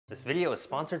This video is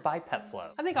sponsored by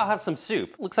PetFlow. I think I'll have some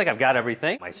soup. Looks like I've got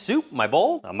everything. My soup, my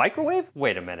bowl, a microwave?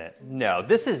 Wait a minute. No,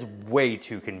 this is way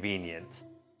too convenient.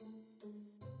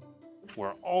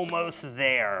 We're almost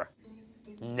there.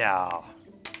 No.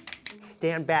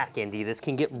 Stand back, Indy. This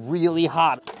can get really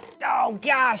hot. Oh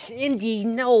gosh, Indy,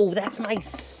 no, that's my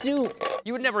soup.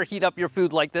 You would never heat up your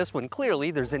food like this when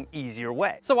clearly there's an easier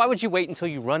way. So why would you wait until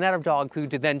you run out of dog food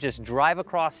to then just drive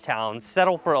across town,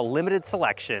 settle for a limited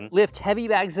selection, lift heavy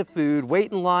bags of food,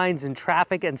 wait in lines and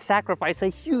traffic, and sacrifice a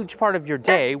huge part of your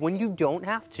day when you don't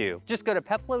have to? Just go to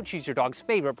PetFlow, choose your dog's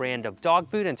favorite brand of dog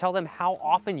food, and tell them how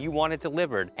often you want it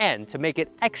delivered. And to make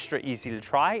it extra easy to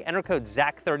try, enter code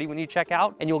ZACH30 when you check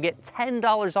out, and you'll get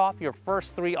 $10 off your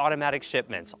first 3 automatic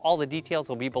shipments. All the details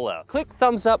will be below. Click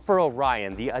thumbs up for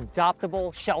Orion, the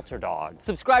adoptable shelter dog.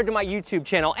 Subscribe to my YouTube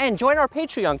channel and join our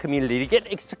Patreon community to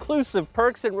get exclusive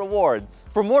perks and rewards.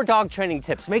 For more dog training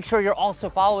tips, make sure you're also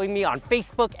following me on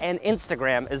Facebook and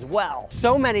Instagram as well.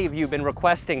 So many of you have been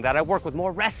requesting that I work with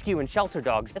more rescue and shelter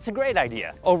dogs. It's a great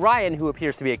idea. Orion, who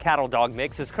appears to be a cattle dog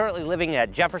mix, is currently living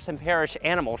at Jefferson Parish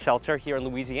Animal Shelter here in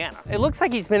Louisiana. It looks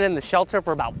like he's been in the shelter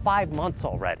for about 5 months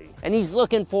already, and he's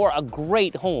looking for a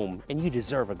great home, and you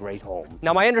deserve a great home.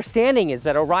 Now, my understanding is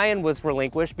that Orion was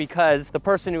relinquished because the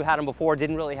person who had him before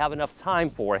didn't really have enough time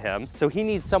for him. So he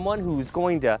needs someone who's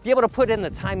going to be able to put in the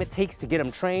time it takes to get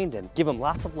him trained and give him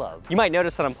lots of love. You might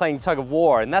notice that I'm playing tug of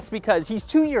war, and that's because he's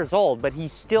 2 years old, but he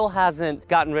still hasn't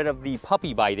gotten rid of the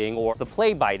puppy biting or the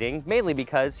play biting, mainly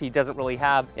because he doesn't really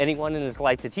have anyone in his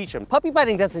life to teach him. Puppy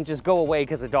biting doesn't just go away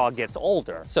because the dog gets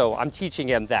older. So I'm teaching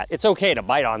him that it's okay to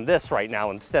bite on this right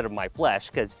now instead of my flesh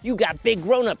because you got big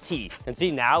grown-up teeth. And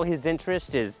see, now his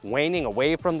interest is waning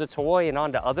away from the toy and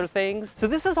onto other things. So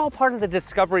this is all part of the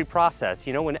discovery process.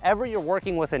 You know, whenever you're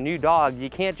working with a new dog, you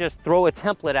can't just throw a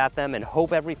template at them and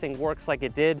hope everything works like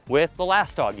it did with the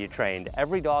last dog you trained.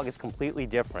 Every dog is completely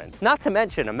different. Not to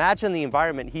mention, imagine the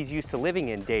environment he's used to living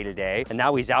in day to day, and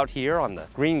now he's out here on the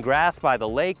green grass by the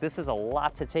lake. This is a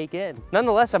lot to take in.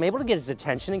 Nonetheless, I'm able to get his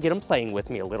attention and get him playing with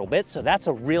me a little bit, so that's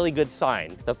a really good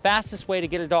sign. The fastest way to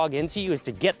get a dog into you is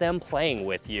to get them playing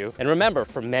with you. And remember,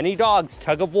 for many dogs,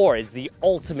 tug of war is the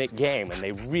ultimate game, and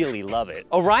they really love it.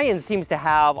 Orion seems to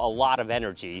have a lot of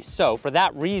energy, so for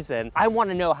that reason, I want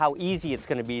to know how easy it's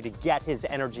going to be to get his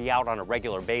energy out on a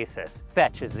regular basis.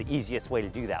 Fetch is the easiest way to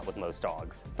do that with most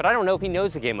dogs. But I don't know if he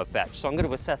knows the game of fetch, so I'm going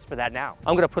to assess for that now.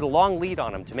 I'm going to put a long lead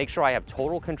on him to make sure I have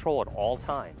total control at all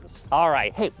times. All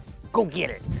right, hey, go get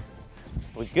it.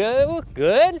 We go,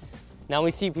 good. Now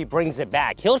we see if he brings it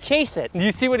back. He'll chase it.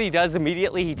 You see what he does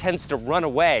immediately? He tends to run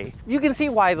away. You can see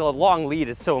why the long lead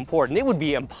is so important. It would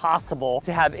be impossible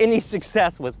to have any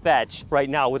success with fetch right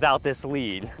now without this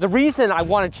lead. The reason I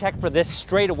want to check for this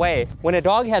straight away, when a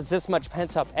dog has this much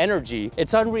pent-up energy,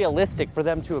 it's unrealistic for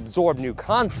them to absorb new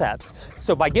concepts.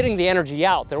 So by getting the energy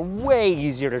out, they're way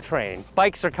easier to train.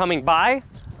 Bikes are coming by.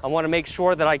 I want to make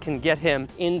sure that I can get him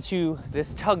into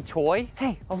this tug toy.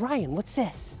 Hey, Orion, what's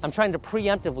this? I'm trying to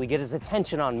preemptively get his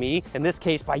attention on me, in this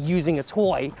case by using a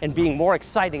toy and being more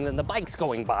exciting than the bikes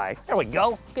going by. There we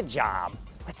go, good job.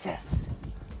 What's this?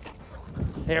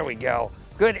 There we go,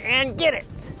 good, and get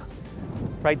it.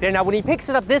 Right there, now when he picks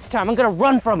it up this time, I'm gonna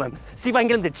run from him. See if I can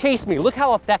get him to chase me. Look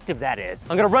how effective that is.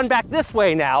 I'm gonna run back this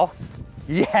way now.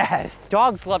 Yes,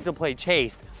 dogs love to play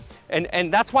chase.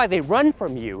 And that's why they run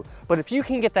from you. But if you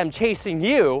can get them chasing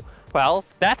you, well,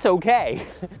 that's okay.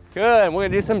 Good, we're gonna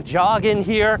do some jogging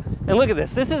here. And look at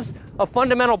this, this is a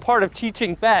fundamental part of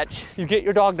teaching fetch. You get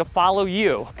your dog to follow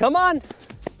you. Come on.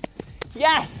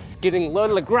 Yes, getting low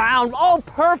to the ground. Oh,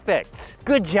 perfect.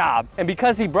 Good job. And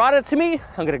because he brought it to me,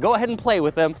 I'm gonna go ahead and play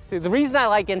with him. The reason I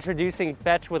like introducing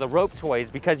fetch with a rope toy is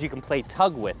because you can play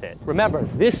tug with it. Remember,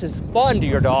 this is fun to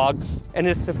your dog and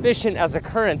is sufficient as a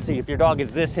currency if your dog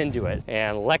is this into it.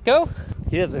 And let go.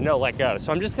 He doesn't know let go,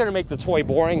 so I'm just gonna make the toy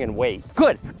boring and wait.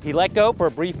 Good, he let go for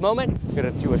a brief moment. I'm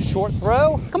gonna do a short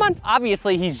throw. Come on.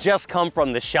 Obviously, he's just come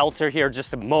from the shelter here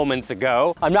just moments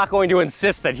ago. I'm not going to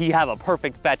insist that he have a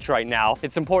perfect fetch right now.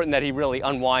 It's important that he really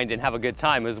unwind and have a good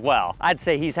time as well. I'd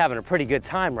say he's having a pretty good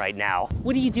time right now.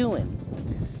 What are you doing?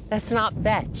 That's not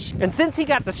fetch. And since he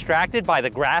got distracted by the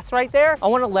grass right there, I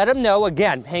wanna let him know,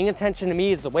 again, paying attention to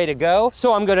me is the way to go.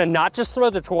 So I'm gonna not just throw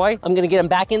the toy, I'm gonna get him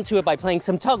back into it by playing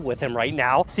some tug with him right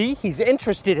now. See, he's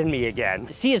interested in me again.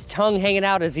 See his tongue hanging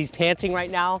out as he's panting right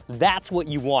now? That's what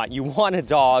you want. You want a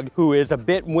dog who is a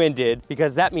bit winded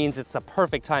because that means it's the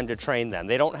perfect time to train them.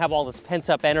 They don't have all this pent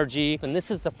up energy, and this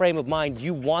is the frame of mind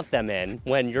you want them in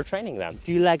when you're training them.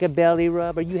 Do you like a belly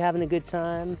rub? Are you having a good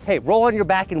time? Hey, roll on your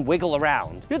back and wiggle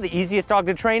around. You're the easiest dog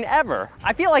to train ever.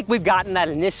 I feel like we've gotten that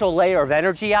initial layer of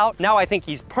energy out. Now I think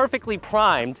he's perfectly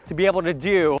primed to be able to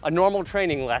do a normal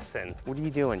training lesson. What are you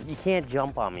doing? You can't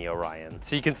jump on me, Orion.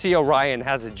 So you can see Orion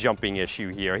has a jumping issue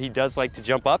here. He does like to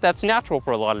jump up. That's natural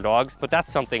for a lot of dogs, but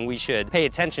that's something we should pay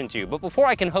attention to. But before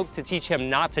I can hope to teach him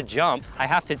not to jump, I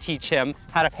have to teach him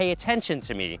how to pay attention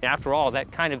to me. After all,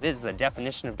 that kind of is the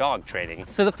definition of dog training.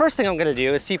 So the first thing I'm gonna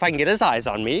do is see if I can get his eyes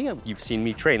on me. You've seen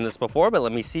me train this before, but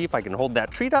let me see if I can hold that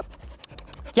treat up.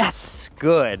 Yes,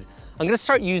 good. I'm gonna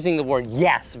start using the word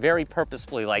yes very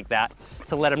purposefully like that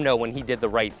to let him know when he did the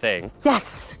right thing.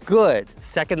 Yes, good.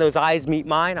 Second those eyes meet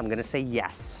mine, I'm gonna say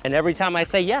yes. And every time I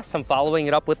say yes, I'm following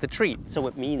it up with the treat, so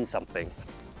it means something.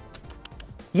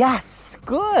 Yes,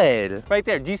 good. Right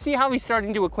there, do you see how he's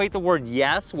starting to equate the word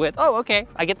yes with, oh, okay,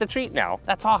 I get the treat now.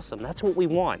 That's awesome, that's what we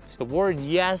want. The word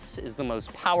yes is the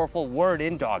most powerful word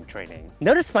in dog training.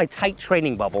 Notice my tight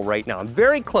training bubble right now. I'm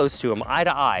very close to him, eye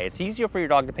to eye. It's easier for your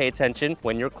dog to pay attention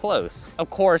when you're close. Of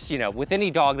course, you know, with any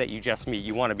dog that you just meet,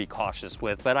 you wanna be cautious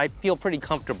with, but I feel pretty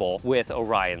comfortable with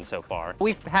Orion so far.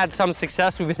 We've had some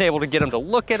success. We've been able to get him to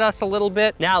look at us a little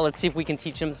bit. Now let's see if we can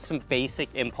teach him some basic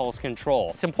impulse control.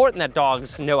 It's important that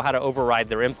dogs know how to override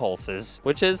their impulses,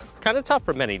 which is kind of tough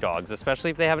for many dogs,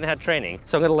 especially if they haven't had training.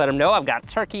 So I'm gonna let him know I've got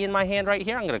turkey in my hand right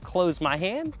here. I'm gonna close my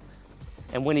hand.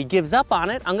 And when he gives up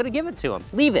on it, I'm gonna give it to him.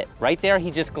 Leave it. Right there,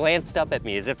 he just glanced up at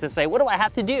me as if to say, what do I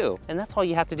have to do? And that's all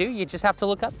you have to do. You just have to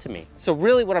look up to me. So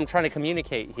really what I'm trying to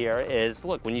communicate here is,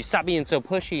 look, when you stop being so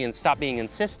pushy and stop being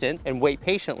insistent and wait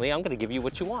patiently, I'm gonna give you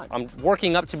what you want. I'm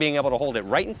working up to being able to hold it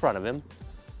right in front of him.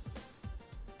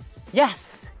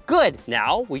 Yes. Good.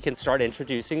 Now we can start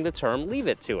introducing the term leave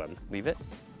it to him. Leave it.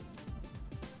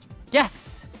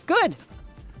 Yes. Good.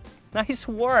 Nice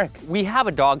work. We have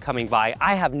a dog coming by.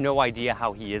 I have no idea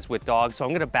how he is with dogs, so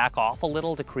I'm gonna back off a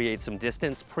little to create some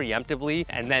distance preemptively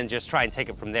and then just try and take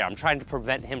it from there. I'm trying to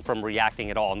prevent him from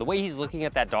reacting at all. And the way he's looking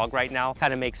at that dog right now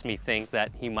kind of makes me think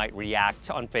that he might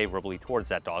react unfavorably towards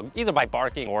that dog, either by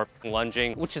barking or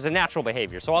lunging, which is a natural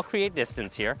behavior. So I'll create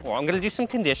distance here. Or I'm gonna do some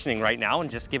conditioning right now and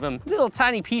just give him little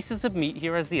tiny pieces of meat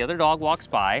here as the other dog walks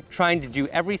by, trying to do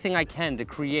everything I can to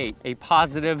create a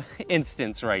positive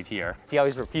instance right here. See how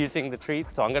he's refusing the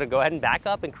treats? So I'm gonna go ahead and back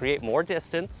up and create more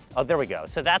distance. Oh, there we go.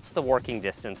 So that's the working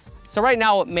distance. So right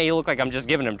now it may look like I'm just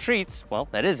giving him treats. Well,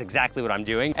 that is exactly what I'm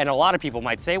doing. And a lot of people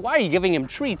might say, why are you giving him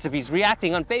treats if he's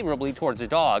reacting unfavorably towards a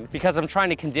dog? Because I'm trying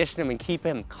to condition him and keep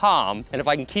him calm. And if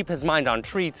I can keep his mind on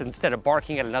treats instead of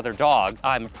barking at another dog,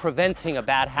 I'm preventing a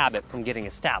bad habit from getting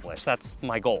established. That's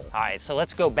my goal. All right, so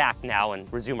let's go back now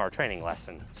and resume our training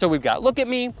lesson. So we've got look at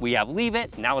me, we have leave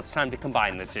it. Now it's time to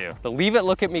combine the two. The leave it,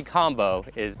 look at me combo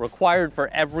is required for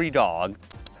every dog.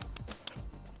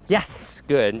 Yes,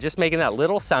 good. And just making that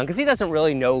little sound, because he doesn't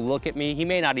really know look at me. He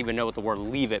may not even know what the word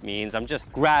leave it means. I'm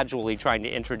just gradually trying to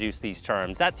introduce these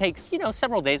terms. That takes, you know,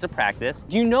 several days of practice.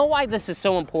 Do you know why this is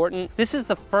so important? This is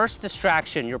the first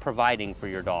distraction you're providing for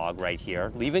your dog right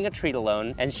here, leaving a treat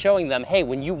alone and showing them, hey,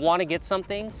 when you want to get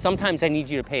something, sometimes I need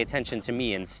you to pay attention to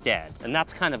me instead. And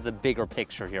that's kind of the bigger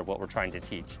picture here, what we're trying to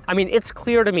teach. I mean, it's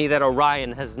clear to me that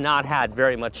Orion has not had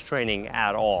very much training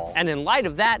at all. And in light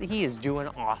of that, he is doing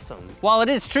awesome. While it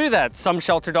is true that some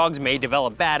shelter dogs may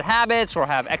develop bad habits or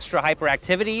have extra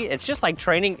hyperactivity, it's just like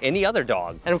training any other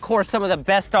dog. And of course, some of the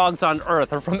best dogs on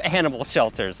earth are from animal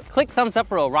shelters. Click thumbs up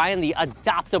for Orion, the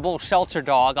adoptable shelter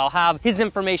dog. I'll have his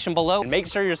information below. And make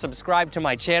sure you're subscribed to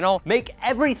my channel. Make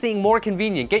everything more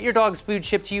convenient. Get your dog's food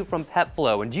shipped to you from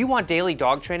PetFlow. And do you want daily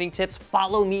dog training tips?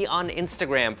 Follow me on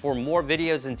Instagram for more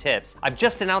videos and tips. I've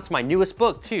just announced my newest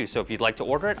book too, so if you'd like to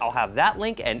order it, I'll have that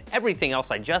link and everything else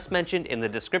I just mentioned in the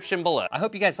description below. I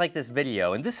hope you guys like this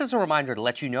video, and this is a reminder to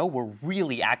let you know we're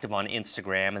really active on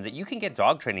Instagram and that you can get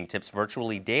dog training tips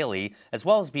virtually daily, as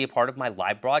well as be a part of my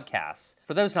live broadcasts.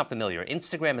 For those not familiar,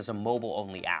 Instagram is a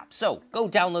mobile-only app, so go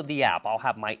download the app. I'll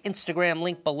have my Instagram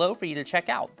link below for you to check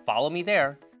out. Follow me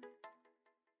there.